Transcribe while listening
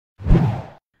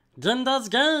Jin does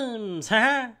games,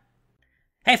 haha!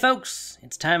 Hey folks,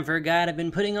 it's time for a guide I've been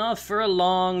putting off for a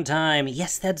long time.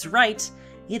 Yes, that's right,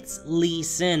 it's Lee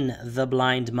Sin, the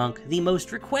Blind Monk, the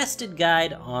most requested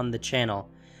guide on the channel.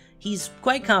 He's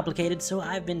quite complicated, so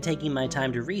I've been taking my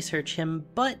time to research him,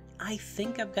 but I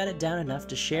think I've got it down enough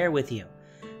to share with you.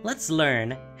 Let's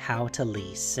learn how to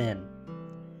Lee Sin.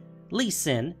 Lee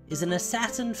Sin is an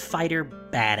assassin fighter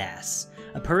badass.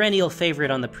 A perennial favorite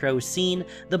on the pro scene,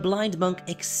 the Blind Monk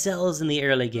excels in the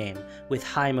early game, with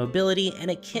high mobility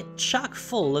and a kit chock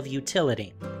full of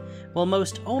utility. While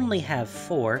most only have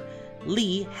 4,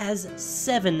 Lee has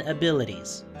 7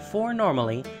 abilities, 4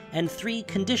 normally, and 3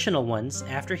 conditional ones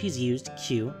after he's used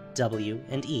Q, W,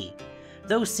 and E.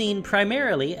 Though seen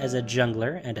primarily as a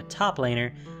jungler and a top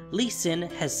laner, Lee Sin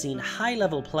has seen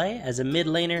high-level play as a mid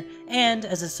laner and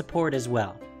as a support as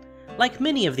well. Like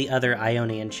many of the other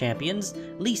Ionian champions,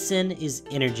 Lee Sin is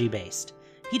energy-based.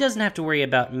 He doesn't have to worry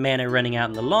about mana running out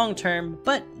in the long term,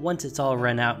 but once it's all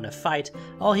run out in a fight,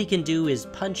 all he can do is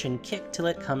punch and kick till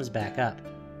it comes back up.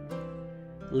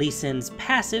 Lee Sin's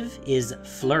passive is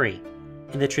Flurry.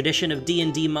 In the tradition of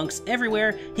D&D monks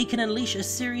everywhere, he can unleash a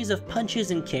series of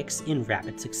punches and kicks in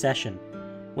rapid succession.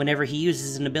 Whenever he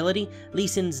uses an ability, Lee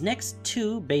Sin's next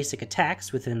 2 basic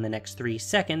attacks within the next 3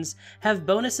 seconds have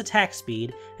bonus attack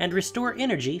speed and restore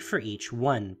energy for each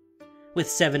one. With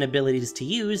 7 abilities to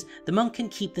use, the monk can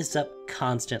keep this up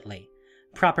constantly.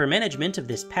 Proper management of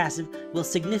this passive will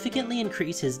significantly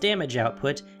increase his damage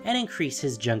output and increase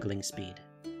his jungling speed.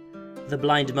 The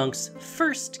Blind Monk's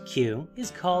first Q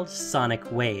is called Sonic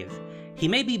Wave. He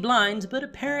may be blind, but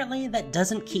apparently that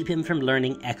doesn't keep him from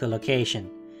learning echolocation.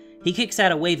 He kicks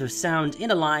out a wave of sound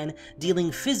in a line,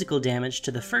 dealing physical damage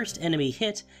to the first enemy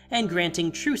hit and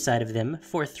granting true sight of them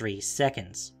for 3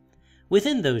 seconds.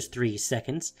 Within those 3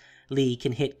 seconds, Lee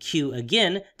can hit Q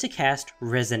again to cast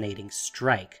Resonating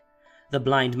Strike. The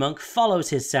Blind Monk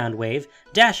follows his sound wave,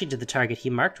 dashing to the target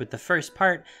he marked with the first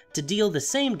part to deal the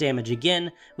same damage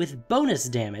again, with bonus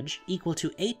damage equal to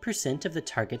 8% of the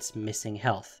target's missing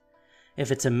health. If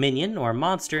it's a minion or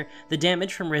monster, the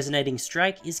damage from Resonating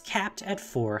Strike is capped at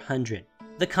 400.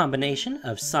 The combination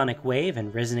of Sonic Wave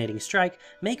and Resonating Strike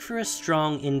make for a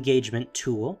strong engagement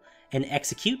tool, an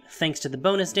execute thanks to the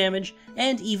bonus damage,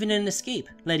 and even an escape,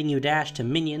 letting you dash to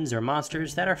minions or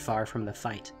monsters that are far from the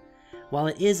fight. While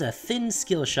it is a thin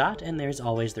skill shot and there's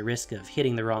always the risk of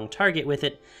hitting the wrong target with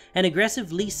it, an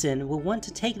aggressive Lee Sin will want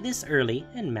to take this early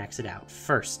and max it out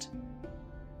first.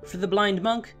 For the Blind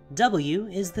Monk, W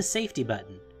is the safety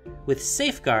button. With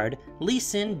Safeguard, Lee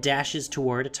Sin dashes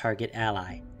toward a target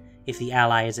ally. If the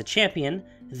ally is a champion,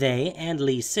 they and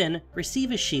Lee Sin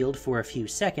receive a shield for a few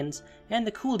seconds, and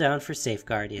the cooldown for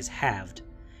Safeguard is halved.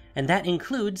 And that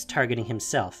includes targeting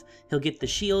himself. He'll get the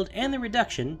shield and the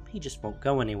reduction, he just won't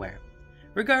go anywhere.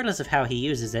 Regardless of how he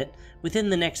uses it,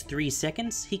 within the next 3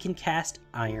 seconds, he can cast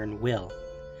Iron Will.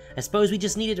 I suppose we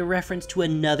just needed a reference to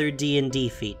another D&D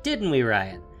feat, didn't we,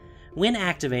 Riot? When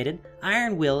activated,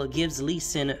 Iron Will gives Lee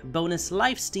Sin bonus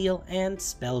lifesteal and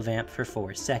spell vamp for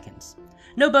 4 seconds.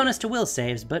 No bonus to will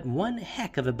saves, but one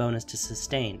heck of a bonus to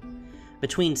sustain.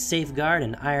 Between Safeguard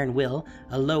and Iron Will,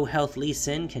 a low health Lee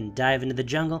Sin can dive into the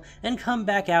jungle and come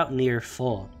back out near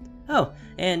full. Oh,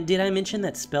 and did I mention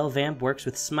that spell vamp works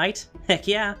with Smite? Heck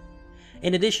yeah!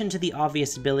 In addition to the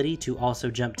obvious ability to also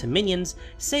jump to minions,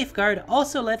 Safeguard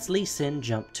also lets Lee Sin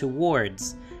jump to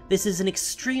wards. This is an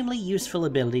extremely useful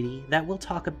ability that we'll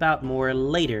talk about more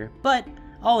later, but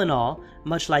all in all,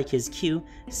 much like his Q,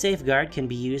 Safeguard can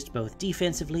be used both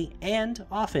defensively and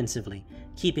offensively,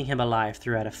 keeping him alive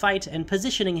throughout a fight and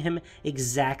positioning him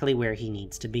exactly where he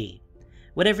needs to be.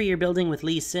 Whatever you're building with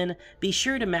Lee Sin, be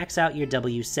sure to max out your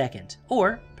W second,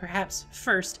 or perhaps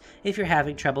first if you're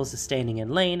having trouble sustaining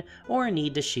in lane or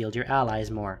need to shield your allies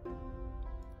more.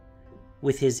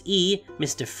 With his E,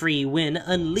 Mr. Free Win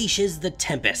unleashes the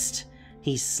Tempest.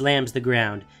 He slams the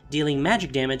ground, dealing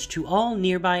magic damage to all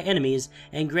nearby enemies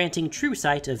and granting true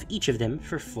sight of each of them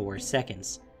for 4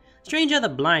 seconds. Strange how the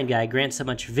blind guy grants so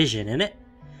much vision, isn't it?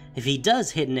 If he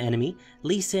does hit an enemy,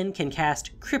 Lee Sin can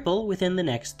cast Cripple within the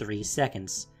next 3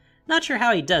 seconds. Not sure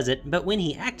how he does it, but when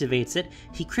he activates it,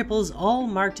 he cripples all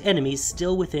marked enemies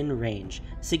still within range,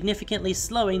 significantly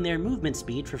slowing their movement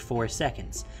speed for 4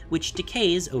 seconds, which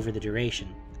decays over the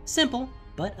duration. Simple,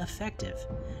 but effective.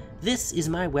 This is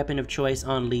my weapon of choice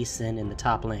on Lee Sin in the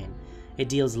top lane. It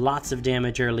deals lots of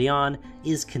damage early on,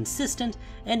 is consistent,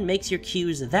 and makes your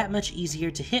Qs that much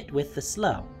easier to hit with the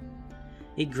slow.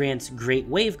 It grants great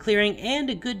wave clearing and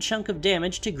a good chunk of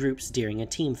damage to groups during a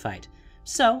team fight.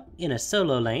 So, in a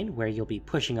solo lane, where you'll be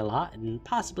pushing a lot and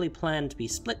possibly plan to be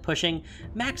split pushing,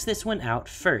 max this one out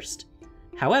first.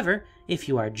 However, if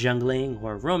you are jungling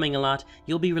or roaming a lot,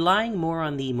 you'll be relying more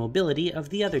on the mobility of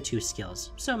the other two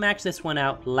skills, so max this one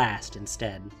out last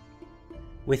instead.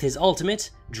 With his ultimate,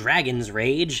 Dragon's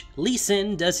Rage, Lee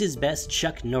Sin does his best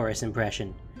Chuck Norris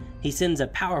impression. He sends a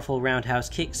powerful roundhouse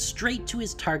kick straight to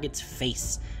his target's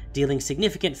face, dealing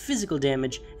significant physical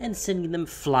damage and sending them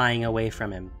flying away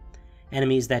from him.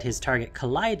 Enemies that his target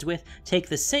collides with take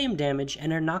the same damage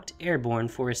and are knocked airborne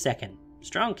for a second.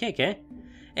 Strong kick, eh?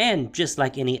 And just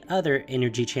like any other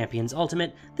Energy Champion's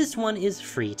ultimate, this one is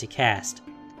free to cast.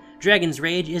 Dragon's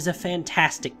Rage is a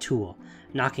fantastic tool,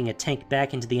 knocking a tank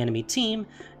back into the enemy team,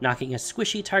 knocking a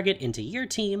squishy target into your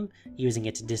team, using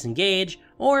it to disengage,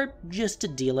 or just to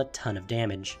deal a ton of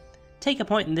damage. Take a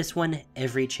point in this one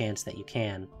every chance that you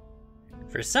can.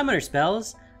 For summoner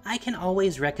spells, I can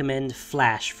always recommend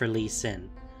Flash for Lee Sin.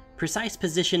 Precise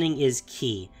positioning is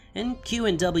key, and Q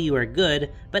and W are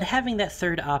good, but having that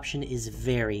third option is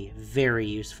very, very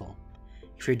useful.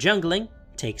 If you're jungling,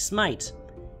 take Smite.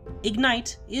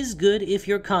 Ignite is good if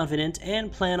you're confident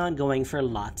and plan on going for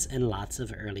lots and lots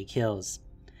of early kills.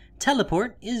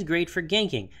 Teleport is great for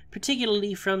ganking,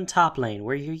 particularly from top lane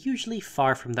where you're usually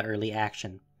far from the early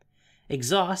action.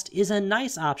 Exhaust is a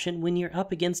nice option when you're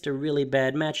up against a really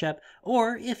bad matchup,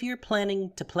 or if you're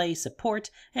planning to play support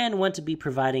and want to be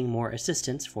providing more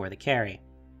assistance for the carry.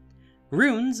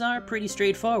 Runes are pretty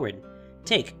straightforward.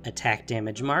 Take attack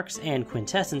damage marks and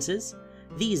quintessences.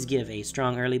 These give a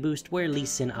strong early boost where Lee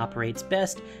Sin operates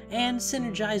best and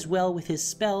synergize well with his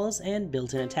spells and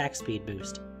built-in attack speed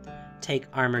boost. Take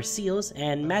armor seals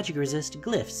and magic resist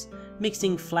glyphs,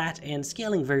 mixing flat and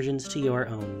scaling versions to your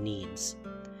own needs.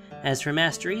 As for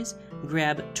masteries,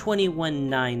 grab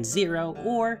 2190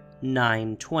 or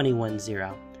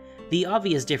 9210. The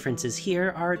obvious differences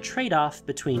here are trade-off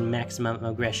between maximum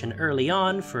aggression early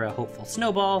on for a hopeful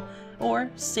snowball, or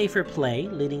safer play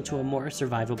leading to a more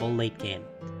survivable late game.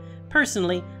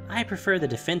 Personally, I prefer the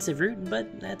defensive route,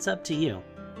 but that's up to you.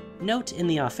 Note in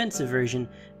the offensive version,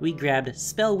 we grabbed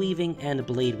Spell Weaving and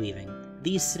Blade Weaving.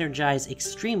 These synergize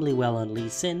extremely well on Lee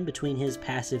Sin between his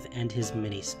passive and his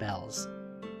mini spells.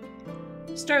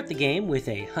 Start the game with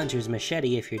a Hunter's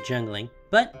Machete if you're jungling,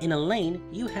 but in a lane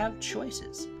you have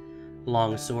choices.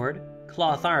 Longsword,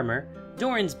 Cloth Armor,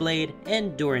 Doran's Blade,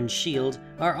 and Doran's Shield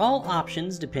are all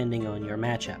options depending on your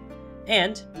matchup.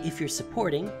 And if you're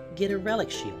supporting, get a Relic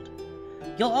Shield.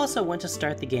 You'll also want to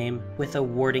start the game with a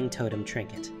Warding Totem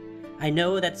Trinket. I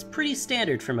know that's pretty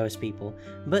standard for most people,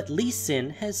 but Lee Sin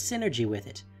has synergy with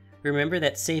it. Remember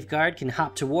that Safeguard can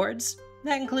hop to wards?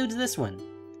 That includes this one.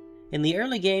 In the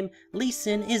early game, Lee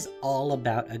Sin is all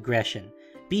about aggression,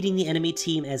 beating the enemy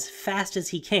team as fast as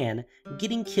he can,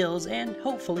 getting kills, and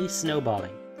hopefully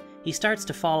snowballing. He starts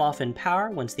to fall off in power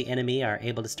once the enemy are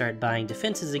able to start buying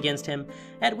defenses against him,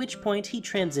 at which point he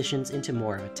transitions into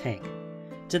more of a tank.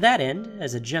 To that end,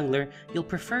 as a jungler, you'll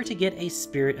prefer to get a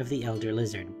Spirit of the Elder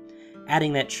Lizard.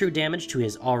 Adding that true damage to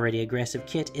his already aggressive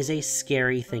kit is a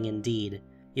scary thing indeed.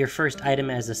 Your first item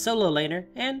as a solo laner,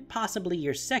 and possibly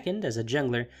your second as a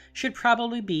jungler, should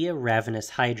probably be a Ravenous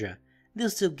Hydra.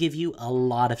 This will give you a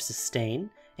lot of sustain,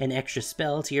 an extra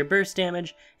spell to your burst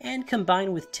damage, and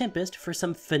combine with Tempest for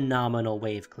some phenomenal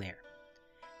wave clear.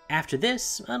 After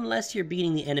this, unless you're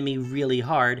beating the enemy really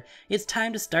hard, it's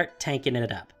time to start tanking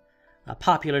it up. A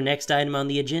popular next item on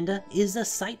the agenda is a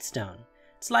Sightstone.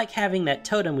 It's like having that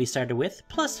totem we started with,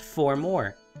 plus 4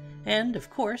 more. And, of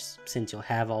course, since you'll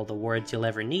have all the wards you'll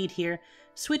ever need here,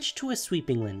 switch to a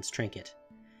Sweeping Lens trinket.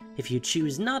 If you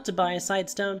choose not to buy a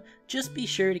Sightstone, just be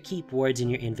sure to keep wards in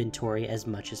your inventory as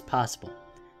much as possible.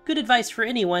 Good advice for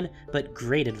anyone, but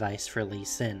great advice for Lee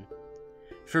Sin.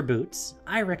 For boots,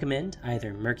 I recommend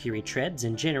either Mercury Treads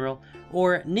in general,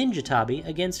 or Ninja Tabi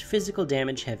against physical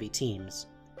damage heavy teams.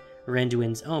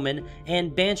 Renduin's Omen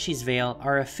and Banshee's Veil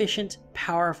are efficient,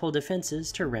 powerful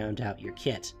defenses to round out your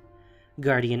kit.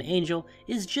 Guardian Angel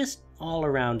is just all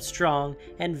around strong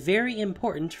and very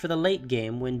important for the late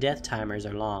game when death timers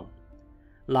are long.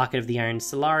 Locket of the Iron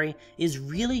Solari is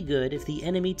really good if the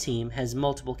enemy team has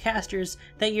multiple casters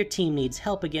that your team needs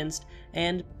help against,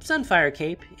 and Sunfire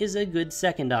Cape is a good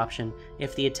second option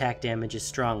if the attack damage is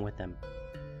strong with them.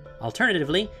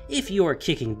 Alternatively, if you're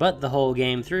kicking butt the whole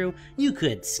game through, you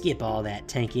could skip all that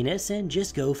tankiness and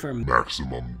just go for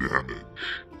maximum damage.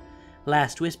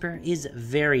 Last Whisper is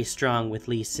very strong with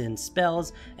Lee Sin's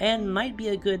spells and might be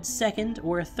a good second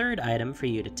or third item for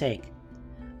you to take.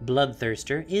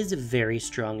 Bloodthirster is very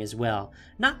strong as well,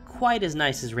 not quite as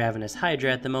nice as Ravenous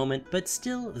Hydra at the moment, but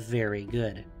still very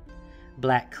good.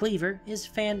 Black Cleaver is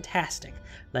fantastic,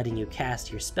 letting you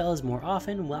cast your spells more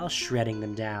often while shredding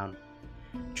them down.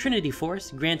 Trinity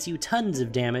Force grants you tons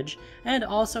of damage and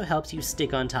also helps you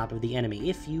stick on top of the enemy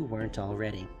if you weren't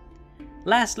already.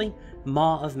 Lastly,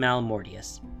 Maw of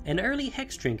Malmortius. An early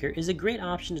Hex Drinker is a great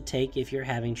option to take if you're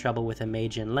having trouble with a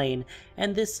mage in lane,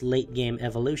 and this late game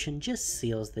evolution just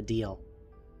seals the deal.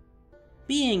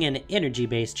 Being an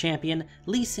energy-based champion,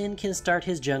 Lee Sin can start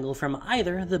his jungle from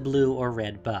either the blue or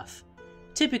red buff.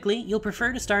 Typically, you'll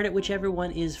prefer to start at whichever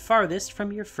one is farthest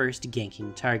from your first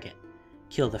ganking target.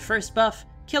 Kill the first buff,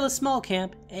 kill a small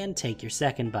camp, and take your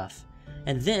second buff.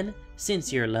 And then,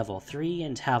 since you're level 3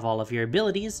 and have all of your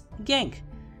abilities, gank.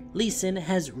 Lee Sin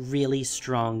has really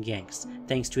strong ganks,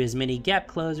 thanks to his many gap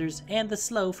closers and the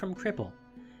slow from cripple.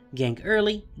 Gank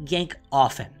early, gank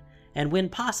often, and when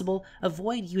possible,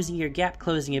 avoid using your gap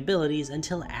closing abilities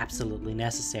until absolutely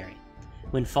necessary.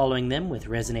 When following them with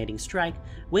Resonating Strike,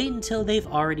 wait until they've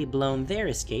already blown their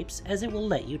escapes, as it will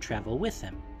let you travel with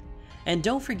them. And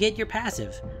don't forget your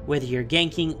passive. Whether you're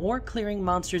ganking or clearing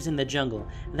monsters in the jungle,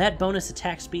 that bonus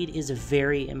attack speed is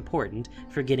very important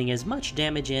for getting as much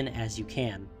damage in as you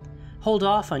can. Hold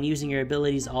off on using your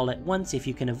abilities all at once if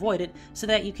you can avoid it, so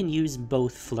that you can use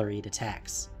both flurried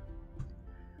attacks.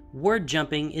 Ward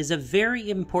jumping is a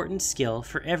very important skill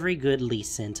for every good Lee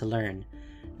Sin to learn.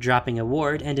 Dropping a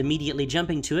ward and immediately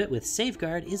jumping to it with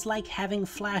Safeguard is like having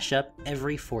flash up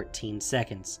every 14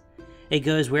 seconds. It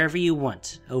goes wherever you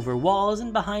want, over walls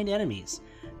and behind enemies.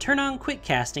 Turn on quick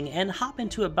casting and hop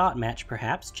into a bot match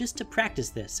perhaps just to practice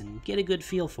this and get a good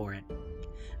feel for it.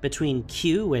 Between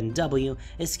Q and W,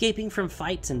 escaping from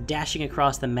fights and dashing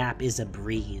across the map is a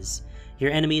breeze.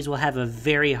 Your enemies will have a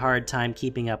very hard time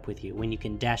keeping up with you when you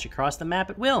can dash across the map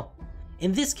at will.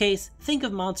 In this case, think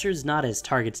of monsters not as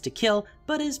targets to kill,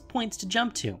 but as points to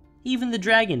jump to. Even the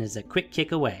dragon is a quick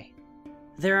kick away.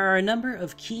 There are a number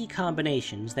of key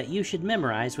combinations that you should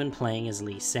memorize when playing as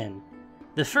Lee Sin.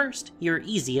 The first, your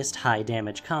easiest high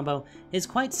damage combo, is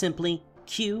quite simply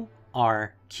Q,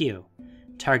 R, Q.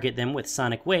 Target them with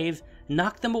Sonic Wave,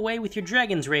 knock them away with your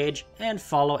Dragon's Rage, and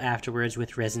follow afterwards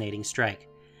with Resonating Strike.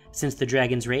 Since the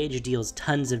Dragon's Rage deals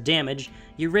tons of damage,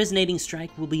 your Resonating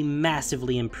Strike will be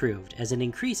massively improved as it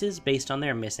increases based on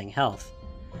their missing health.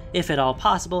 If at all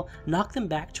possible, knock them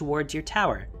back towards your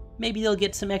tower. Maybe they'll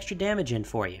get some extra damage in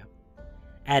for you.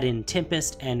 Add in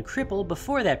Tempest and Cripple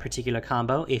before that particular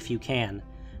combo if you can.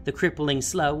 The crippling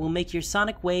slow will make your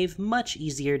Sonic Wave much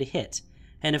easier to hit,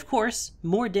 and of course,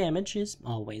 more damage is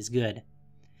always good.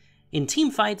 In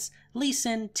team fights, Lee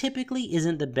Sin typically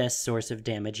isn't the best source of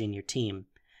damage in your team.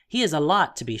 He is a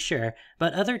lot to be sure,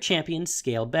 but other champions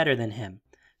scale better than him.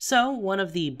 So one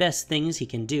of the best things he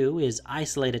can do is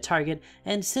isolate a target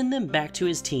and send them back to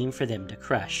his team for them to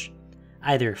crush.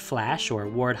 Either flash or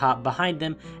ward hop behind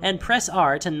them and press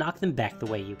R to knock them back the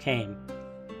way you came.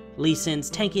 Lee Sin's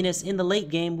tankiness in the late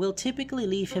game will typically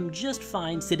leave him just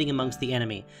fine sitting amongst the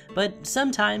enemy, but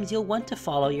sometimes you'll want to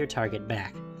follow your target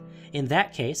back. In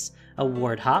that case, a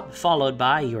ward hop followed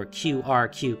by your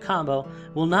QRQ combo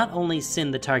will not only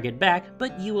send the target back,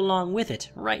 but you along with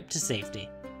it right to safety.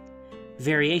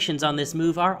 Variations on this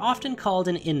move are often called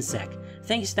an insec,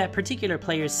 thanks to that particular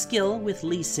player's skill with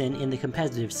Lee Sin in the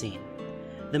competitive scene.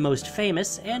 The most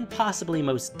famous, and possibly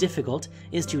most difficult,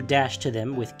 is to dash to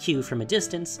them with Q from a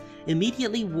distance,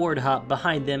 immediately ward hop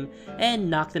behind them, and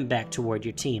knock them back toward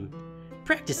your team.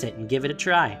 Practice it and give it a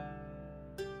try.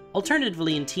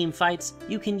 Alternatively, in team fights,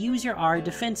 you can use your R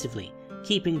defensively,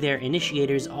 keeping their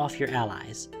initiators off your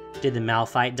allies. Did the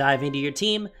Malphite dive into your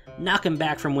team? Knock him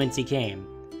back from whence he came.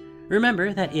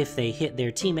 Remember that if they hit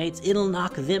their teammates, it'll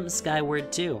knock them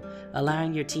skyward too,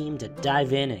 allowing your team to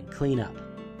dive in and clean up.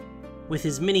 With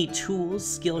his many tools,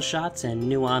 skill shots, and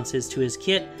nuances to his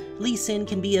kit, Lee Sin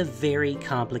can be a very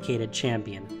complicated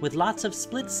champion, with lots of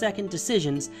split-second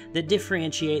decisions that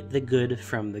differentiate the good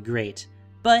from the great.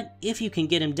 But if you can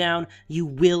get him down, you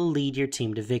will lead your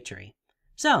team to victory.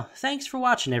 So, thanks for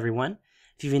watching everyone.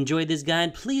 If you've enjoyed this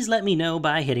guide, please let me know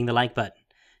by hitting the like button.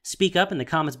 Speak up in the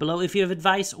comments below if you have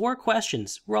advice or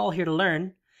questions. We're all here to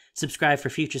learn. Subscribe for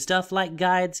future stuff like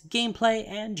guides, gameplay,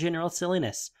 and general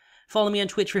silliness. Follow me on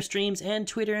Twitch for streams and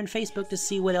Twitter and Facebook to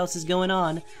see what else is going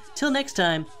on. Till next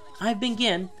time, I've been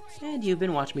Gin, and you've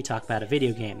been watching me talk about a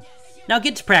video game. Now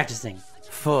get to practicing.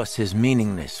 Force is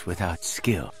meaningless without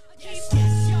skill. Lee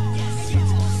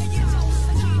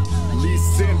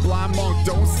Sin, blind monk,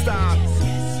 don't stop.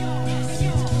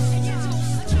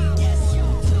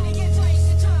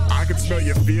 I could smell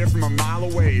your fear from a mile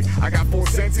away. I got 4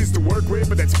 senses to work with,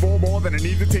 but that's 4 more than I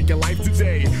need to take your life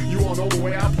today. You all know the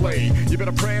way I play. You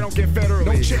better pray I don't get fed early.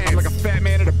 No chance. I'm like a fat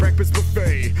man at a breakfast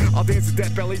buffet. I'll dance a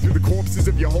death belly through the corpses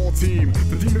of your whole team.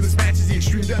 The theme of this match is the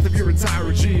extreme death of your entire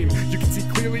regime. You can see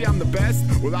clearly I'm the best.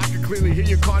 Well, I can clearly hear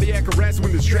your cardiac arrest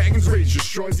when this dragon's rage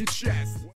destroys your chest.